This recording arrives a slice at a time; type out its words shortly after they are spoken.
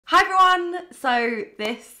everyone! So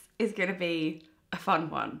this is gonna be a fun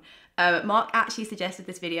one. Mark actually suggested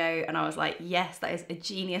this video and I was like, yes, that is a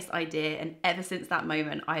genius idea. And ever since that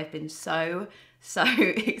moment, I have been so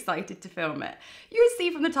excited to film it. You will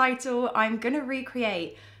see from the title, I'm gonna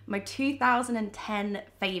recreate my 2010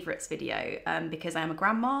 favorites video because I am a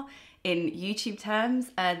grandma in YouTube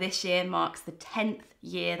terms. This year marks the 10th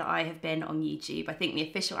year that I have been on YouTube. I think the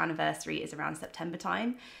official anniversary is around September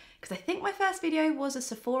time, because I think my first video was a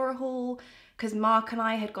Sephora haul because Mark and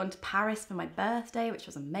I had gone to Paris for my birthday, which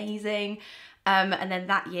was amazing. And then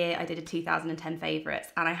that year I did a 2010 favorites,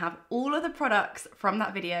 and I have all of the products from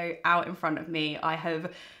that video out in front of me. I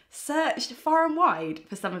have searched far and wide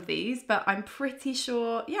for some of these, but I'm pretty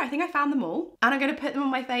sure, yeah, I think I found them all. And I'm gonna put them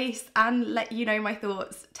on my face and let you know my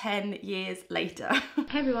thoughts 10 years later.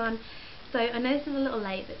 Hey everyone. So I know this is a little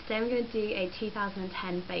late, but today I'm going to do a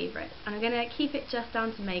 2010 favourites, and I'm going to keep it just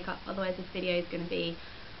down to makeup, otherwise this video is going to be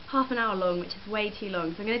half an hour long, which is way too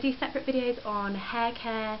long. So I'm going to do separate videos on hair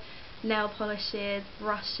care, nail polishes,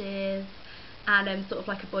 brushes, and sort of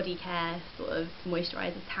like a body care, sort of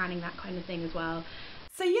moisturisers, tanning, that kind of thing as well.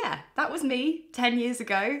 So yeah, that was me 10 years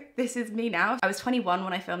ago. This is me now. I was 21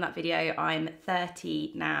 when I filmed that video. I'm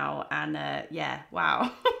 30 now, and yeah,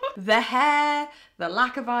 wow. The hair, the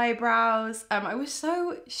lack of eyebrows. I was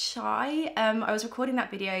so shy. I was recording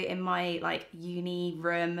that video in my like uni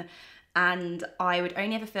room, and I would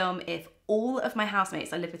only ever film if all of my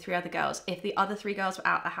housemates, I lived with 3 other girls, if the other 3 girls were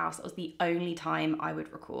out the house, that was the only time I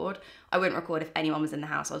would record. I wouldn't record if anyone was in the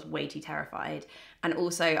house. I was way too terrified. And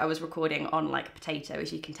also I was recording on like a potato,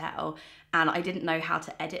 as you can tell, and I didn't know how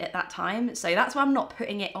to edit at that time. So that's why I'm not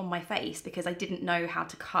putting it on my face, because I didn't know how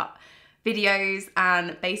to cut videos,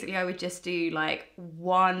 and basically I would just do like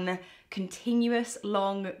one continuous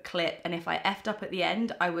long clip, and if I effed up at the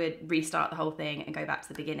end I would restart the whole thing and go back to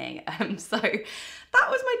the beginning. So that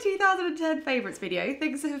was my 2010 favourites video.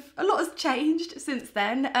 A lot has changed since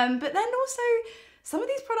then, but then also some of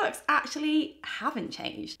these products actually haven't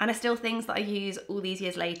changed and are still things that I use all these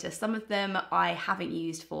years later. Some of them I haven't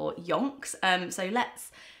used for yonks, so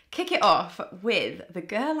let's kick it off with the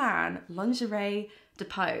Guerlain Lingerie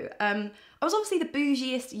Depot. I was obviously the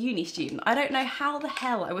bougiest uni student. I don't know how the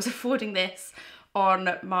hell I was affording this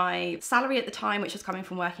on my salary at the time, which was coming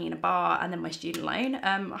from working in a bar, and then my student loan.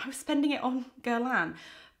 I was spending it on Guerlain.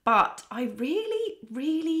 But I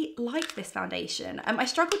really like this foundation. I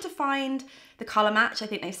struggled to find the colour match. I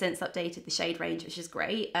think they've since updated the shade range, which is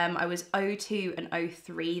great. I was 02 and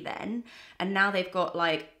 03 then, and now they've got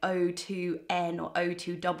like 02N or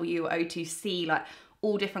 02W or 02C, like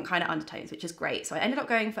all different kind of undertones, which is great. So I ended up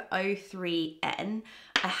going for 03N.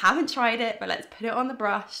 I haven't tried it, but let's put it on the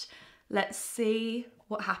brush. Let's see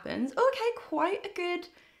what happens. Okay, quite a good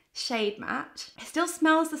shade match. It still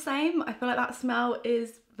smells the same. I feel like that smell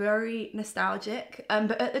is very nostalgic,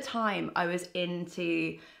 but at the time I was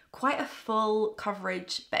into quite a full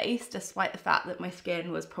coverage base, despite the fact that my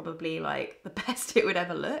skin was probably like the best it would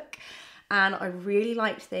ever look, and I really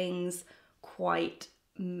liked things quite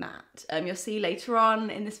matte. You'll see later on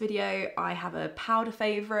in this video I have a powder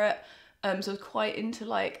favourite, so I was quite into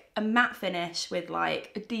like a matte finish with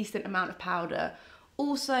like a decent amount of powder.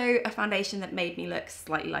 Also a foundation that made me look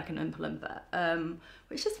slightly like an Oompa Loompa,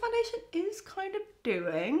 which this foundation is kind of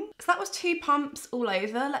doing. So that was 2 pumps all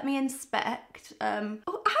over. Let me inspect.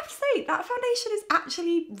 Oh, I have to say that foundation is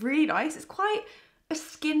actually really nice. It's quite a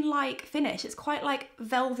skin-like finish. It's quite like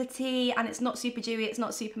velvety, and it's not super dewy, it's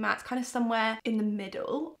not super matte. It's kind of somewhere in the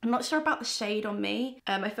middle. I'm not sure about the shade on me.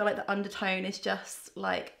 I feel like the undertone is just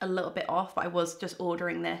like a little bit off, but I was just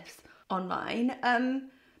ordering this online.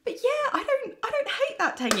 But yeah, I don't hate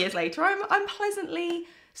that 10 years later. I'm pleasantly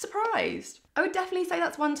surprised. I would definitely say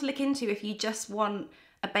that's one to look into if you just want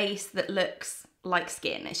a base that looks like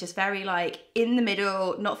skin. It's just very like in the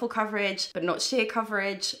middle, not full coverage, but not sheer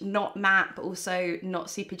coverage, not matte, but also not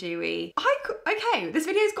super dewy. Okay, this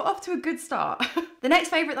video's got off to a good start. The next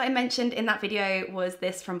favourite that I mentioned in that video was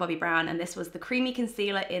this from Bobbi Brown, and this was the creamy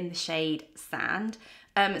concealer in the shade Sand.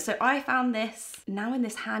 So I found this now in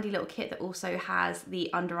this handy little kit that also has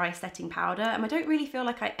the under eye setting powder, and I don't really feel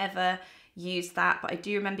like I ever used that, but I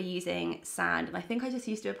do remember using Sand, and I think I just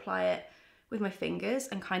used to apply it with my fingers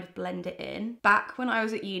and kind of blend it in. Back when I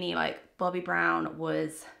was at uni, like Bobbi Brown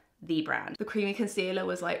was the brand. The creamy concealer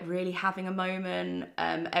was like really having a moment.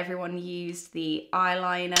 Everyone used the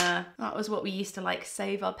eyeliner. That was what we used to like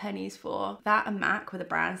save our pennies for. That and MAC were the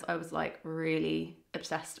brands I was like really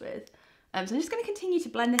obsessed with. So I'm just going to continue to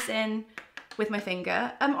blend this in with my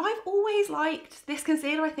finger. I've always liked this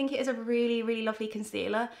concealer. I think it is a really lovely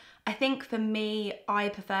concealer. I think for me, I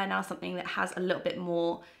prefer now something that has a little bit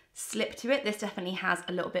more slip to it. This definitely has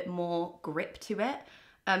a little bit more grip to it.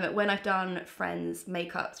 When I've done friends'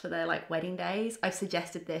 makeups for their like wedding days, I've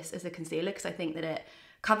suggested this as a concealer because I think that it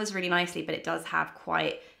covers really nicely, but it does have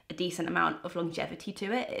quite a decent amount of longevity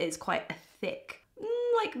to it. It is quite a thick,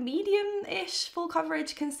 like medium-ish full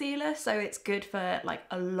coverage concealer, so it's good for like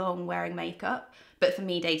a long wearing makeup. But for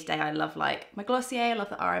me, day to day, I love like my Glossier, I love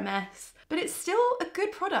the RMS, but it's still a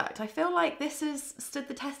good product. I feel like this has stood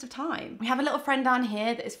the test of time. We have a little friend down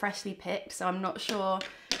here that is freshly picked, so I'm not sure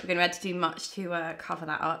we're gonna be able to do much to cover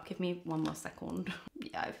that up. Give me one more second.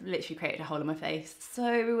 Yeah, I've literally created a hole in my face,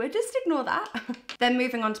 so just ignore that. Then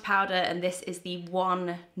moving on to powder, and this is the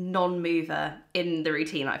one non-mover in the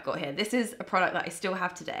routine I've got here. This is a product that I still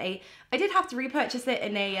have today. I did have to repurchase it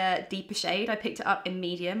in a deeper shade. I picked it up in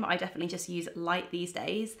medium. I definitely just use light these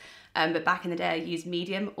days. But back in the day, I used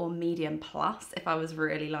medium or medium plus if I was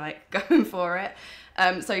really like going for it.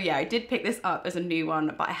 So yeah, I did pick this up as a new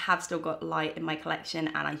one, but I have still got light in my collection,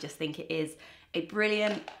 and I just think it is a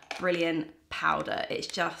brilliant, brilliant powder. It's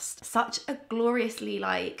just such a gloriously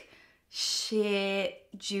like sheer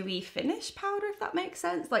dewy finish powder, if that makes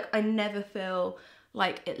sense. Like I never feel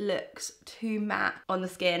like it looks too matte on the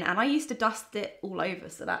skin, and I used to dust it all over,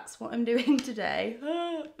 so that's what I'm doing today.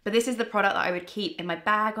 But this is the product that I would keep in my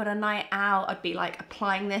bag on a night out. I'd be like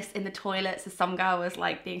applying this in the toilet, so some girl was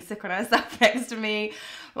like being sick on herself next to me.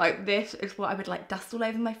 Like this is what I would like dust all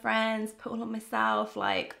over my friends, put all on myself,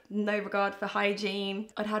 like no regard for hygiene.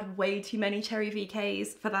 I'd had way too many cherry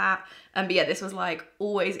VKs for that. But yeah, this was like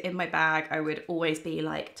always in my bag. I would always be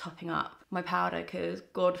like topping up my powder because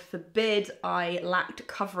God forbid I lacked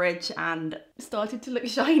coverage and started to look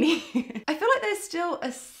shiny. I feel like there's still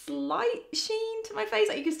a slight sheen to my face.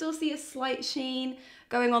 Like you can still see a slight sheen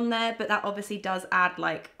going on there, but that obviously does add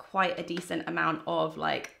like quite a decent amount of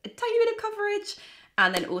like a tiny bit of coverage,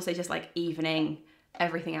 and then also just like evening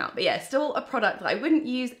everything out. But yeah, still a product that I wouldn't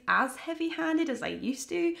use as heavy-handed as I used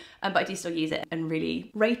to, but I do still use it and really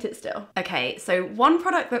rate it still. Okay, so one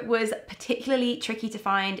product that was particularly tricky to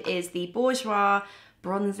find is the Bourjois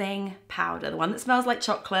bronzing powder, the one that smells like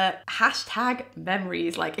chocolate. Hashtag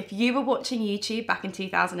memories. Like if you were watching YouTube back in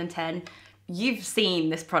 2010, you've seen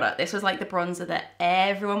this product. This was like the bronzer that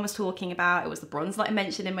everyone was talking about. It was the bronzer that I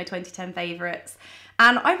mentioned in my 2010 favorites.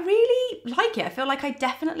 And I really like it. I feel like I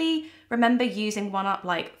definitely remember using one up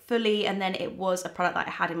like fully, and then it was a product that I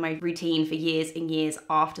had in my routine for years and years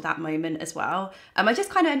after that moment as well. I just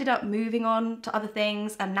kind of ended up moving on to other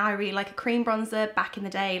things, and now I really like a cream bronzer. Back in the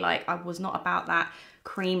day, like I was not about that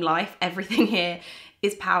cream life. Everything here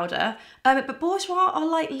is powder. But Bourjois are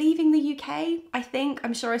like leaving the UK, I think.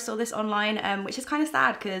 I'm sure I saw this online, which is kind of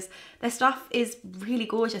sad because their stuff is really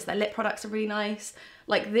gorgeous. Their lip products are really nice.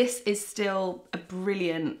 Like this is still a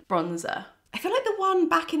brilliant bronzer. I feel like the one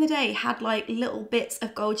back in the day had like little bits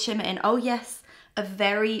of gold shimmer in. Oh yes, a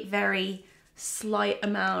very, very slight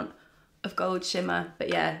amount of gold shimmer. But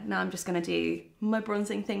yeah, now I'm just gonna do my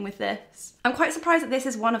bronzing thing with this. I'm quite surprised that this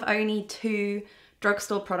is one of only 2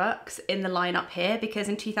 drugstore products in the lineup here, because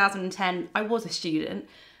in 2010 I was a student.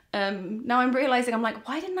 Now I'm realizing, I'm like,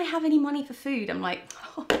 why didn't I have any money for food? I'm like,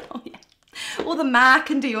 oh yeah, all the MAC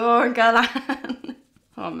and Dior and Guerlain.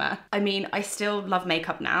 Oh man. I mean, I still love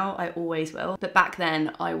makeup now, I always will, but back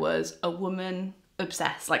then I was a woman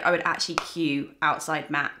obsessed. Like I would actually queue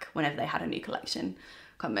outside MAC whenever they had a new collection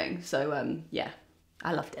coming. So yeah,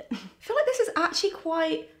 I loved it. I feel like this is actually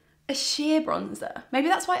quite a sheer bronzer. Maybe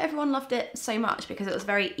that's why everyone loved it so much, because it was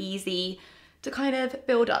very easy to kind of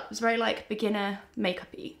build up. It was very like beginner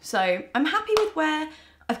makeup-y. So I'm happy with where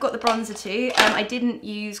I've got the bronzer to. I didn't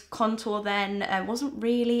use contour then. It wasn't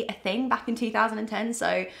really a thing back in 2010,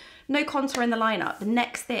 so no contour in the lineup. The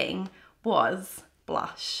next thing was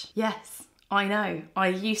blush. Yes, I know. I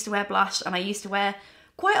used to wear blush, and I used to wear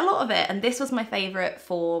quite a lot of it, and this was my favorite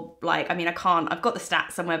for like, I mean, I've got the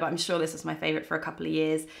stats somewhere, but I'm sure this was my favorite for a couple of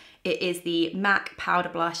years. It is the MAC powder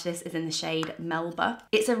blush. This is in the shade Melba.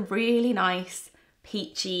 It's a really nice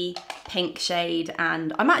peachy pink shade,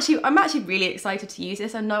 and I'm actually really excited to use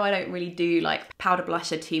this. I know I don't really do like powder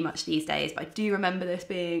blusher too much these days, but I do remember this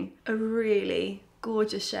being a really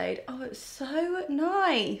gorgeous shade. Oh, it's so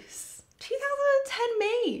nice. 2010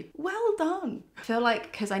 me, well done. I feel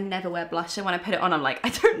like because I never wear blusher, when I put it on, I'm like, I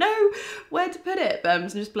don't know where to put it, but I'm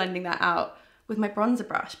just blending that out with my bronzer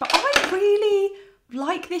brush. But I really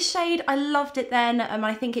like this shade. I loved it then.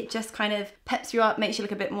 I think it just kind of peps you up, makes you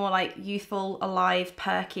look a bit more like youthful, alive,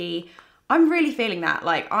 perky. I'm really feeling that.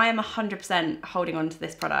 Like I am 100% holding on to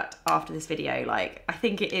this product after this video. Like I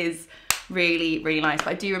think it is really, really nice. But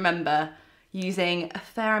I do remember using a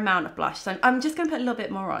fair amount of blush. So I'm just gonna put a little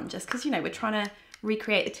bit more on, just because, you know, we're trying to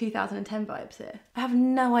recreate the 2010 vibes here. I have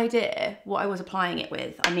no idea what I was applying it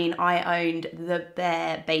with. I mean, I owned the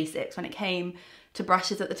bare basics when it came to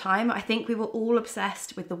brushes at the time. I think we were all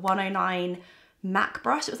obsessed with the 109 MAC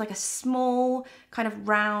brush. It was like a small kind of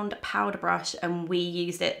round powder brush, and we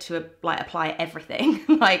used it to like apply everything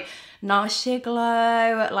like Nars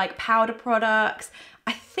Glow, like powder products.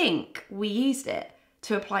 I think we used it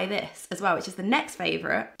to apply this as well, which is the next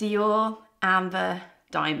favorite, Dior Amber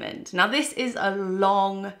Diamond. Now this is a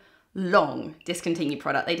long discontinued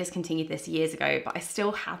product. They discontinued this years ago, but I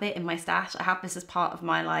still have it in my stash. I have this as part of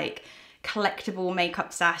my like collectible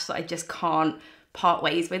makeup stash that I just can't part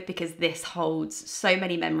ways with, because this holds so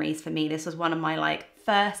many memories for me. This was one of my like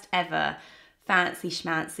first ever fancy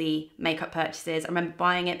schmancy makeup purchases. I remember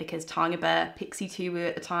buying it because Tanya Burr, Pixie 2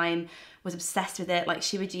 at the time, was obsessed with it. Like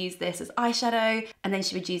she would use this as eyeshadow and then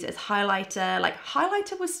she would use it as highlighter. Like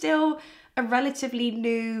highlighter was still a relatively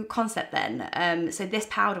new concept then. So this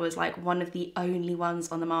powder was like one of the only ones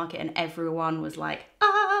on the market, and everyone was like,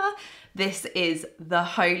 ah, this is the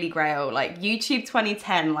holy grail. Like YouTube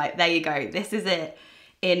 2010, like there you go. This is it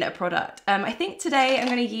in a product. I think today I'm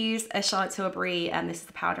going to use a Charlotte Tilbury, and this is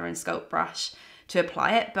the powder and sculpt brush to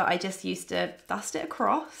apply it, but I just used to dust it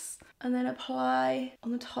across and then apply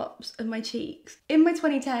on the tops of my cheeks. In my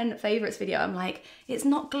 2010 favorites video, I'm like, it's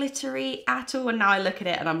not glittery at all. And now I look at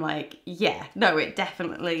it and I'm like, yeah, no, it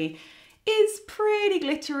definitely is pretty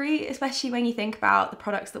glittery, especially when you think about the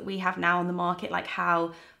products that we have now on the market, like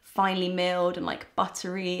how finely milled and like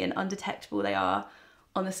buttery and undetectable they are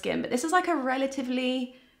on the skin. But this is like a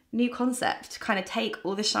relatively new concept to kind of take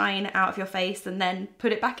all the shine out of your face and then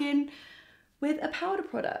put it back in with a powder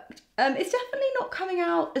product. It's definitely not coming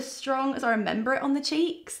out as strong as I remember it on the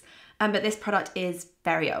cheeks, but this product is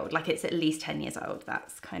very old. Like it's at least 10 years old.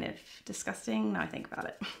 That's kind of disgusting now I think about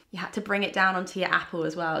it. You had to bring it down onto your apple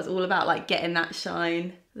as well. It's all about like getting that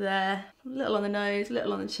shine there. A little on the nose, a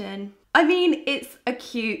little on the chin. I mean, it's a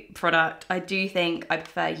cute product. I do think I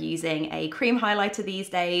prefer using a cream highlighter these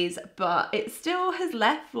days, but it still has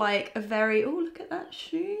left like a very, oh, look at that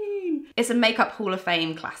sheen. It's a Makeup Hall of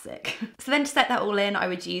Fame classic. So then to set that all in, I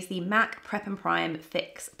would use the MAC Prep and Prime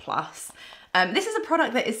Fix Plus. This is a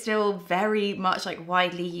product that is still very much like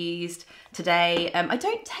widely used today. I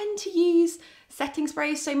don't tend to use setting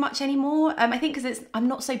sprays so much anymore. I think because I'm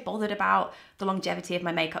not so bothered about the longevity of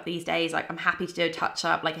my makeup these days. Like I'm happy to do a touch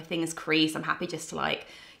up, like if things crease, I'm happy just to like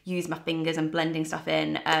use my fingers and blending stuff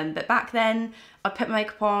in. But back then I'd put my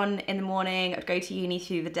makeup on in the morning, I'd go to uni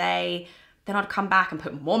through the day, then I'd come back and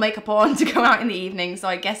put more makeup on to go out in the evening. So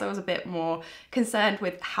I guess I was a bit more concerned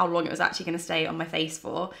with how long it was actually going to stay on my face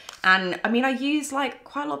for. And I mean, I used like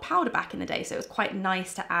quite a lot of powder back in the day, so it was quite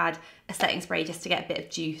nice to add a setting spray just to get a bit of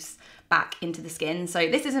juice back into the skin. So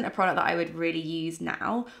this isn't a product that I would really use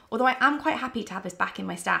now, although I am quite happy to have this back in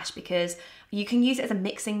my stash because you can use it as a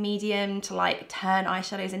mixing medium to like turn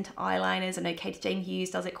eyeshadows into eyeliners. I know Katie Jane Hughes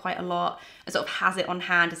does it quite a lot and sort of has it on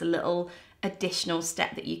hand as a little additional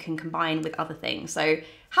step that you can combine with other things. So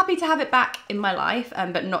happy to have it back in my life,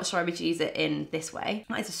 but not sure I would use it in this way.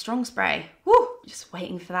 That is a strong spray. Woo! Just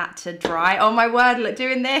waiting for that to dry. Oh my word, look,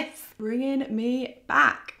 doing this. Bringing me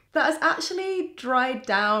back. That has actually dried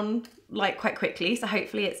down like quite quickly, so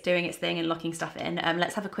hopefully it's doing its thing and locking stuff in.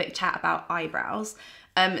 Let's have a quick chat about eyebrows.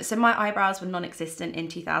 So my eyebrows were non-existent in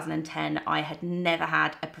 2010. I had never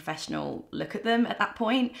had a professional look at them at that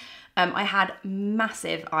point. I had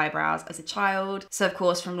massive eyebrows as a child. So of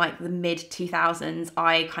course from like the mid 2000s,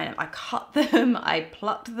 I cut them, I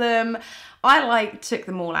plucked them, I like took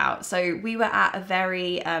them all out. So we were at a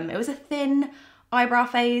very, it was a thin eyebrow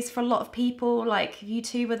phase for a lot of people. Like you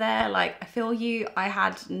two were there, like I feel you. I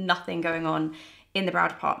had nothing going on in the brow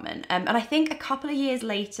department. And I think a couple of years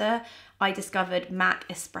later, I discovered MAC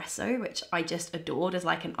Espresso, which I just adored as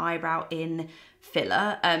like an eyebrow in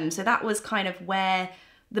filler. So that was kind of where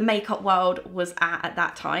the makeup world was at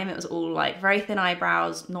that time. It was all like very thin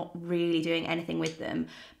eyebrows, not really doing anything with them.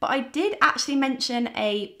 But I did actually mention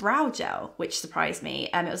a brow gel, which surprised me.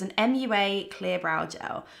 It was an MUA clear brow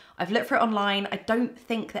gel. I've looked for it online. I don't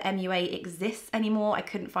think that MUA exists anymore. I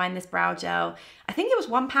couldn't find this brow gel. I think it was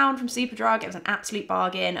 £1 from Superdrug. It was an absolute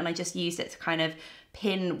bargain, and I just used it to kind of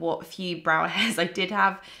pin what few brow hairs I did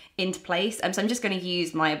have into place. So I'm just going to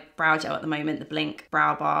use my brow gel at the moment, the Blink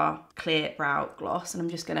Brow Bar Clear Brow Gloss, and I'm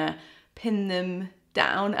just going to pin them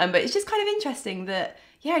down. But it's just kind of interesting that,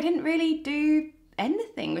 yeah, I didn't really do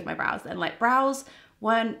anything with my brows then. Like brows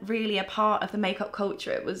weren't really a part of the makeup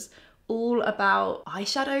culture. It was all about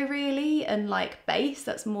eyeshadow really, and like base.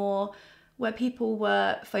 That's more where people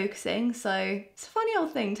were focusing. So it's a funny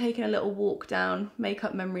old thing, taking a little walk down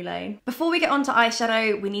makeup memory lane. Before we get on to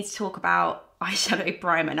eyeshadow, we need to talk about eyeshadow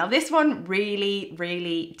primer. Now this one really,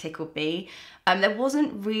 really tickled me. There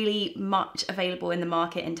wasn't really much available in the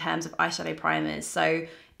market in terms of eyeshadow primers. So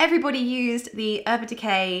everybody used the Urban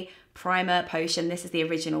Decay primer potion. This is the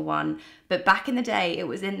original one. But back in the day, it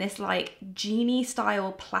was in this like genie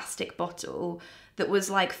style plastic bottle that was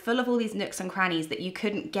like full of all these nooks and crannies that you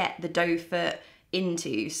couldn't get the doe foot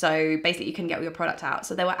into. So basically you couldn't get all your product out.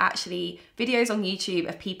 So there were actually videos on YouTube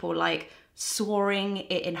of people like sawing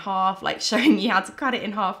it in half, like showing you how to cut it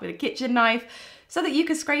in half with a kitchen knife so that you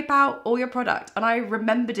could scrape out all your product. And I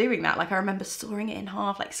remember doing that. Like I remember sawing it in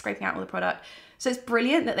half, like scraping out all the product. So it's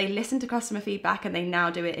brilliant that they listen to customer feedback and they now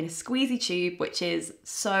do it in a squeezy tube, which is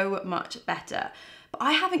so much better. But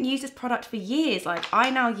I haven't used this product for years. Like I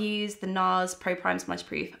now use the NARS Pro Prime Smudge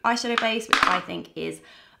Proof eyeshadow base, which I think is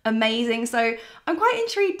amazing. So I'm quite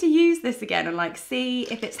intrigued to use this again and like see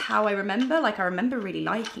if it's how I remember. Like I remember really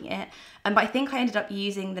liking it. But I think I ended up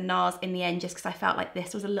using the NARS in the end just because I felt like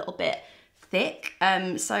this was a little bit thick.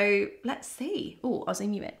 So let's see. Oh, I'll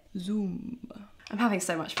zoom you in. Zoom. I'm having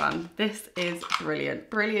so much fun. This is brilliant,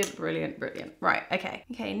 brilliant, brilliant, brilliant. Right, okay.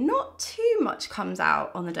 Okay, not too much comes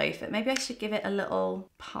out on the doe foot. Maybe I should give it a little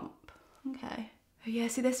pump. Okay. Oh yeah,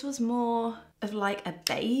 see this was more of like a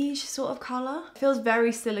beige sort of color. It feels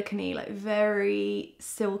very silicone-y, like very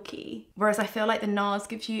silky. Whereas I feel like the NARS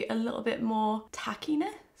gives you a little bit more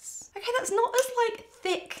tackiness. Okay, that's not as like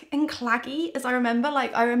thick and claggy as I remember.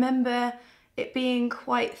 Like I remember it being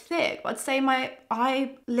quite thick, but I'd say my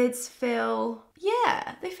eyelids feel,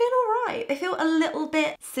 yeah, they feel all right. They feel a little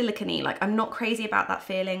bit silicone-y. Like I'm not crazy about that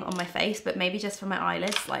feeling on my face, but maybe just for my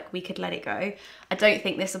eyelids, like we could let it go. I don't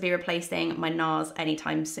think this will be replacing my NARS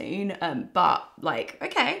anytime soon, but like,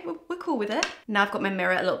 okay, we're cool with it. Now I've got my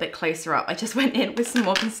mirror a little bit closer up. I just went in with some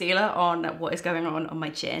more concealer on what is going on my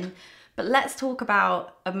chin. But let's talk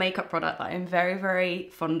about a makeup product that I'm very, very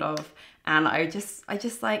fond of. And I just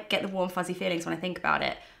like get the warm fuzzy feelings when I think about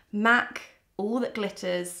it. MAC All That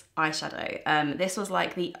Glitters eyeshadow. This was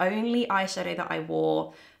like the only eyeshadow that I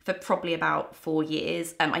wore for probably about 4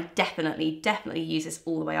 years. I definitely use this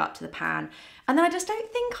all the way up to the pan. And then I just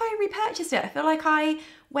don't think I repurchased it. I feel like I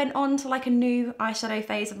went on to like a new eyeshadow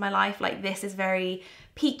phase of my life. Like this is very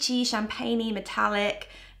peachy, champagne-y, metallic.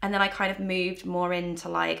 And then I kind of moved more into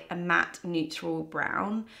like a matte neutral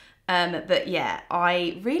brown. But yeah,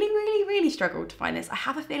 I really struggled to find this. I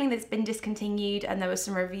have a feeling that it's been discontinued and there was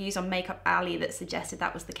some reviews on Makeup Alley that suggested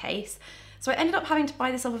that was the case. So I ended up having to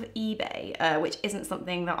buy this off of eBay, which isn't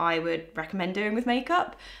something that I would recommend doing with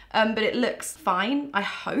makeup, but it looks fine, I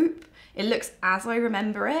hope. It looks as I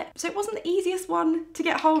remember it. So it wasn't the easiest one to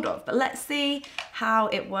get hold of, but let's see how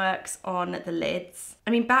it works on the lids. I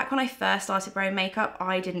mean, back when I first started wearing makeup,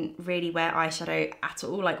 I didn't really wear eyeshadow at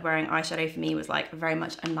all. Like wearing eyeshadow for me was like very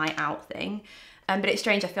much a night out thing. But it's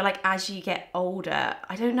strange, I feel like as you get older,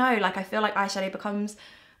 I don't know, like I feel like eyeshadow becomes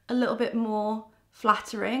a little bit more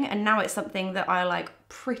flattering, and now it's something that I like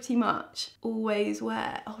pretty much always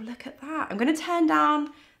wear. Oh, look at that. I'm gonna turn down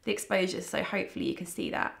the exposure so hopefully you can see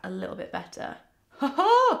that a little bit better.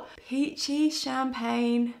 Ha-ha! Peachy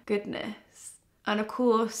champagne goodness. And of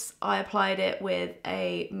course I applied it with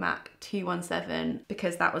a MAC 217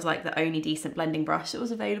 because that was like the only decent blending brush that was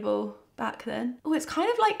available back then. Oh, it's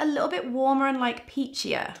kind of like a little bit warmer and like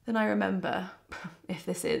peachier than I remember. If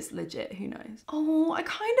this is legit, who knows? Oh, I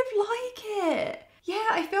kind of like it. Yeah,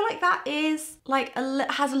 I feel like that is like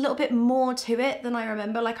has a little bit more to it than I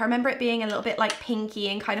remember. Like I remember it being a little bit like pinky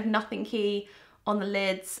and kind of nothingy on the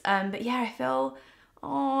lids. But yeah, I feel,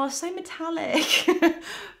 oh, so metallic.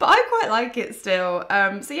 But I quite like it still.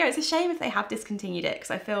 So yeah, it's a shame if they have discontinued it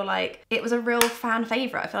because I feel like it was a real fan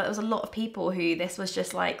favorite. I feel like there was a lot of people who this was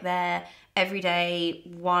just like their everyday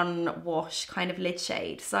one wash kind of lid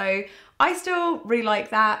shade. So I still really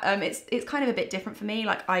like that. It's kind of a bit different for me.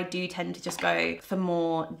 Like I do tend to just go for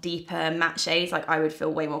more deeper matte shades. Like I would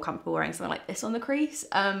feel way more comfortable wearing something like this on the crease.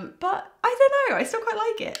 But I don't know, I still quite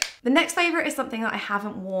like it. The next favorite is something that I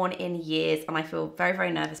haven't worn in years and I feel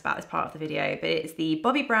very nervous about this part of the video, but it's the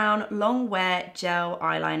Bobbi Brown Long Wear Gel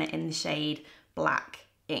Eyeliner in the shade Black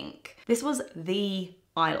Ink. This was the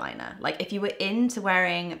eyeliner. Like if you were into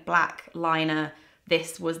wearing black liner,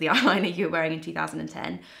 this was the eyeliner you were wearing in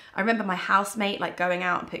 2010. I remember my housemate like going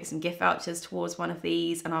out and putting some gift vouchers towards one of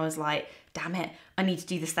these and I was like, damn it, I need to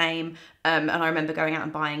do the same. And I remember going out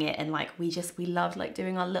and buying it and like we loved like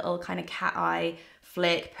doing our little kind of cat eye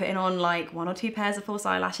flick, putting on like 1 or 2 pairs of false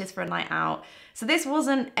eyelashes for a night out. So this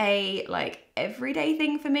wasn't a like everyday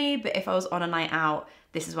thing for me, but if I was on a night out,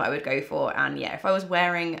 this is what I would go for. And yeah, if I was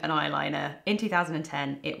wearing an eyeliner in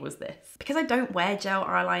 2010, it was this. Because I don't wear gel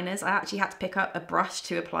eyeliners, I actually had to pick up a brush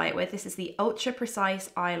to apply it with. This is the Ultra Precise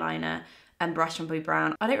Eyeliner brush from Bobbi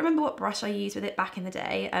Brown. I don't remember what brush I used with it back in the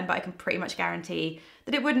day, but I can pretty much guarantee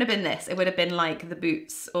that it wouldn't have been this. It would have been like the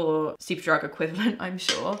Boots or Superdrug equivalent, I'm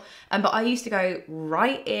sure. But I used to go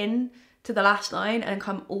right in to the lash line and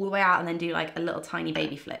come all the way out and then do like a little tiny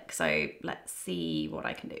baby flick. So let's see what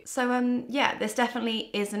I can do. So yeah, this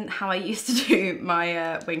definitely isn't how I used to do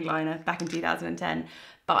my wing liner back in 2010.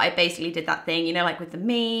 But I basically did that thing, you know, like with the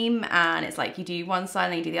meme, and it's like you do one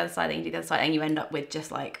side, then you do the other side, then you do the other side, and you end up with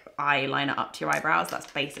just like eyeliner up to your eyebrows. That's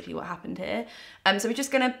basically what happened here. So we're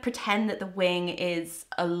just gonna pretend that the wing is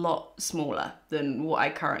a lot smaller than what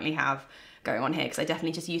I currently have going on here, because I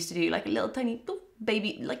definitely just used to do like a little tiny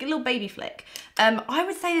baby, like a little baby flick. I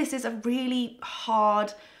would say this is a really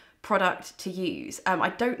hard product to use. I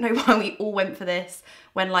don't know why we all went for this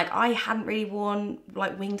when like I hadn't really worn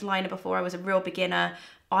like winged liner before. I was a real beginner.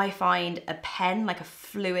 I find a pen, like a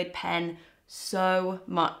fluid pen, so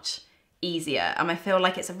much easier, and I feel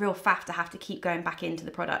like it's a real faff to have to keep going back into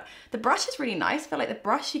the product. The brush is really nice. I feel like the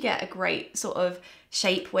brush you get a great sort of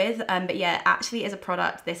shape with, but yeah, actually as a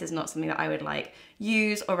product, this is not something that I would like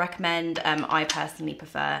use or recommend. I personally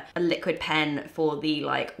prefer a liquid pen for the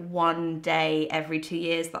like 1 day every 2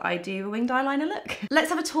 years that I do a winged eyeliner look. Let's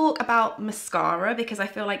have a talk about mascara, because I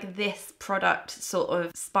feel like this product sort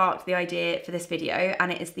of sparked the idea for this video,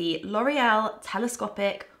 and it is the L'Oreal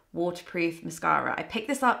Telescopic Waterproof Mascara. I picked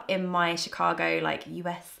this up in my Chicago like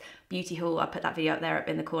US beauty haul. I'll put that video up there up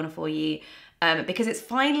in the corner for you, because it's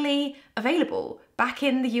finally available back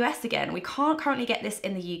in the US again. We can't currently get this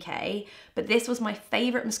in the UK, but this was my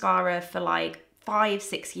favorite mascara for like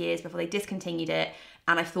 5-6 years before they discontinued it,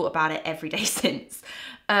 and I've thought about it every day since.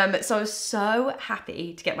 So I was so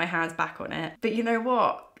happy to get my hands back on it. But you know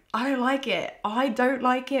what? I don't like it. I don't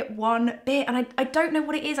like it one bit, and I don't know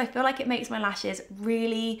what it is. I feel like it makes my lashes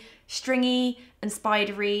really stringy and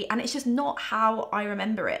spidery, and it's just not how I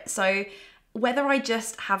remember it. So whether I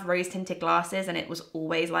just have rose tinted glasses and it was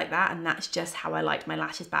always like that, and that's just how I liked my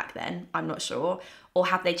lashes back then, I'm not sure. Or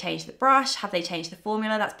have they changed the brush? Have they changed the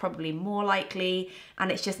formula? That's probably more likely,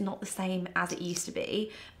 and it's just not the same as it used to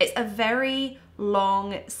be. It's a very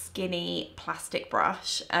long, skinny plastic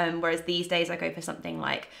brush, whereas these days I go for something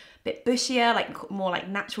like a bit bushier, like more like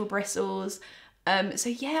natural bristles. So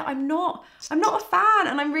yeah, I'm not a fan,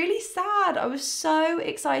 and I'm really sad. I was so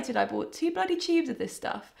excited. I bought 2 bloody tubes of this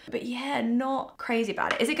stuff, but yeah, not crazy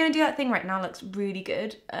about it. Is it going to do that thing right now? It looks really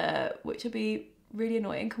good, which will be really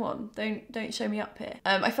annoying. Come on, don't show me up here.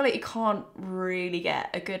 I feel like you can't really get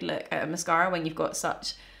a good look at a mascara when you've got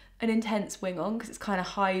such an intense wing on, because it's kind of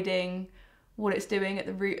hiding what it's doing at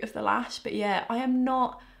the root of the lash. But yeah, I am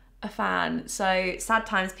not a fan. So sad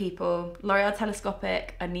times, people. L'Oreal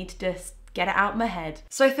Telescopic, I need to just get it out of my head.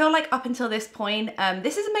 So I feel like up until this point,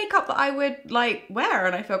 this is a makeup that I would like wear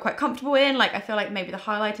and I feel quite comfortable in. Like I feel like maybe the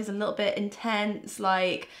highlight is a little bit intense,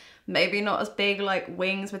 like maybe not as big like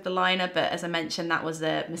wings with the liner, but as I mentioned, that was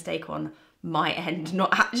a mistake on my end,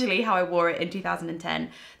 not actually how I wore it in 2010.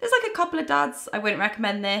 There's like a couple of duds. I wouldn't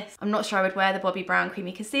recommend this. I'm not sure I would wear the Bobbi Brown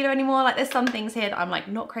Creamy Concealer anymore. Like there's some things here that I'm like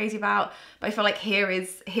not crazy about, but I feel like here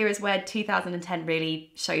is where 2010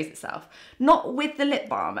 really shows itself. Not with the lip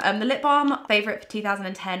balm. The lip balm favorite for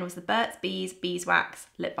 2010 was the Burt's Bees Beeswax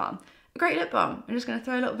lip balm. A great lip balm. I'm just gonna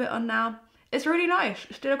throw a little bit on now. It's really nice.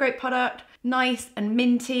 Still a great product. Nice and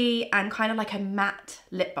minty and kind of like a matte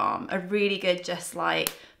lip balm. A really good just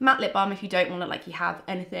like matte lip balm if you don't want to like you have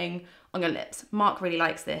anything on your lips. Mark really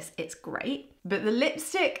likes this. It's great. But the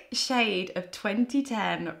lipstick shade of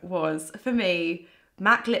 2010 was, for me,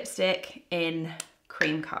 MAC lipstick in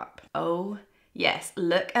Cream Cup. Oh yes,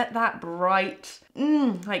 look at that bright,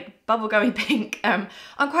 like bubblegummy pink. I'm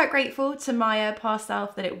quite grateful to my past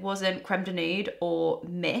self that it wasn't Creme de Nude or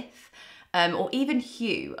Myth. Or even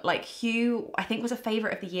Hue. Like Hue, I think was a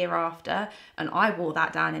favorite of the year after, and I wore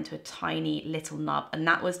that down into a tiny little nub, and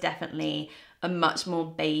that was definitely a much more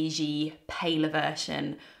beigey, paler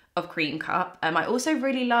version of Cream Cup. I also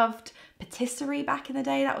really loved Patisserie back in the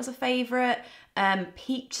day. That was a favorite.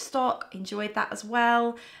 Peach Stock, enjoyed that as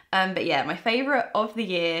well. But yeah, my favorite of the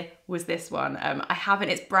year was this one. I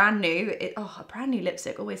haven't, it's brand new. A brand new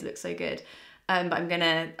lipstick always looks so good. But I'm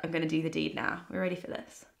gonna do the deed now. We're ready for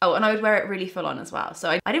this. Oh, and I would wear it really full on as well.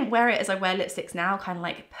 So I didn't wear it as I wear lipsticks now, kind of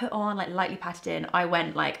like put on, like lightly patted in. I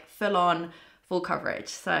went like full on, full coverage.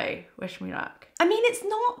 So wish me luck. I mean, it's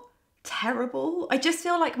not terrible. I just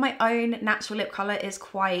feel like my own natural lip color is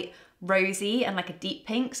quite rosy and like a deep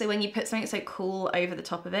pink. So when you put something so cool over the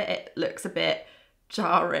top of it, it looks a bit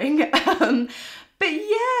jarring. But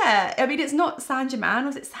yeah, I mean, it's not Saint Germain.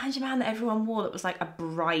 Was it Saint Germain that everyone wore that was like a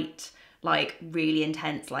bright like really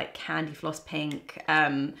intense, like candy floss pink.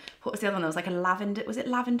 What was the other one? There was like a lavender, was it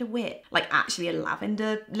lavender wit? Like actually a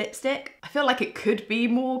lavender lipstick. I feel like it could be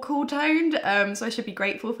more cool toned, so I should be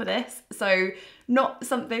grateful for this. So not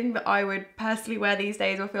something that I would personally wear these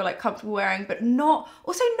days or feel like comfortable wearing, but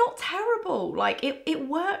also not terrible. Like it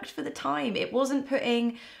worked for the time. It wasn't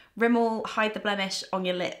putting Rimmel Hide the Blemish on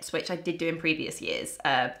your lips, which I did do in previous years,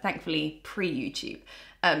 thankfully pre-YouTube.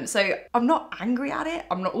 So I'm not angry at it.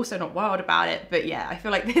 I'm also not wild about it, but yeah, I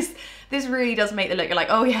feel like this really does make the look, you're like,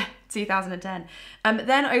 oh yeah, 2010.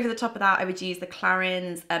 Then over the top of that, I would use the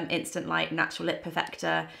Clarins Instant Light Natural Lip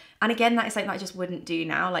Perfector. And again, that is something that I just wouldn't do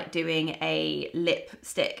now, like doing a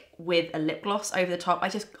lipstick with a lip gloss over the top. I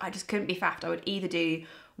just couldn't be faffed. I would either do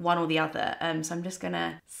one or the other. So I'm just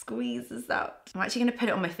gonna squeeze this out. I'm actually gonna put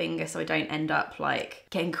it on my finger so I don't end up like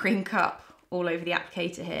getting cream cup all over the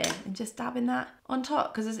applicator here, and just dabbing that on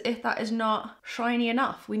top, because as if that is not shiny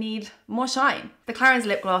enough, we need more shine. The Clarins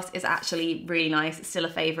lip gloss is actually really nice. It's still a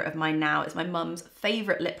favorite of mine now. It's my mum's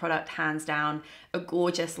favorite lip product, hands down. A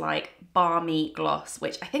gorgeous like balmy gloss,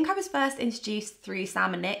 which I think I was first introduced through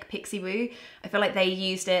Sam and Nick, Pixie Woo. I feel like they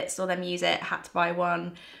used it, saw them use it, had to buy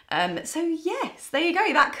one. So yes, there you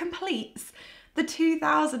go. That completes the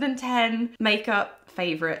 2010 makeup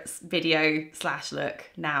favorites video / look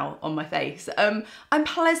now on my face. I'm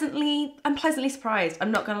pleasantly surprised.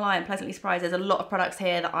 I'm not gonna lie, I'm pleasantly surprised. There's a lot of products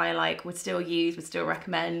here that I like, would still use, would still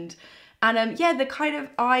recommend. And yeah, the kind of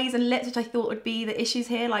eyes and lips which I thought would be the issues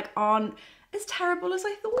here like aren't as terrible as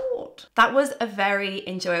I thought. That was a very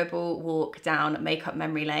enjoyable walk down makeup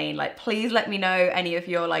memory lane. Like, please let me know any of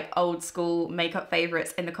your like old school makeup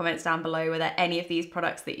favorites in the comments down below. Were there any of these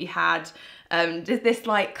products that you had? Did this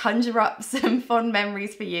like conjure up some fond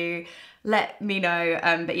memories for you? Let me know.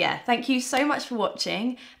 But yeah, thank you so much for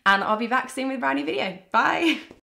watching, and I'll be back soon with a brand new video. Bye.